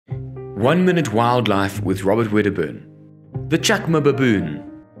1 Minute Wildlife with Robert Wedderburn. The Chacma Baboon.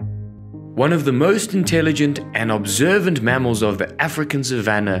 One of the most intelligent and observant mammals of the African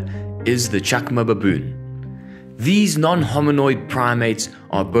savanna is the Chacma baboon. These non-hominoid primates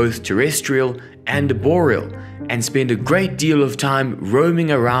are both terrestrial and arboreal and spend a great deal of time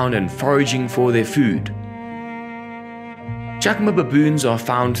roaming around and foraging for their food. Chacma baboons are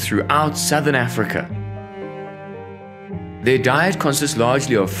found throughout southern Africa. Their diet consists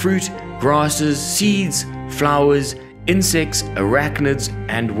largely of fruit, grasses, seeds, flowers, insects, arachnids,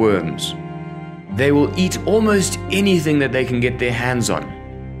 and worms. They will eat almost anything that they can get their hands on.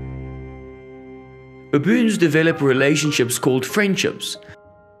 Baboons develop relationships called friendships.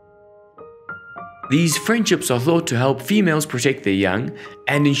 These friendships are thought to help females protect their young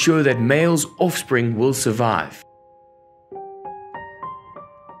and ensure that males' offspring will survive.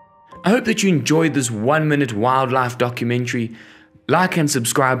 I hope that you enjoyed this 1 minute wildlife documentary. Like and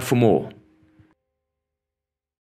subscribe for more.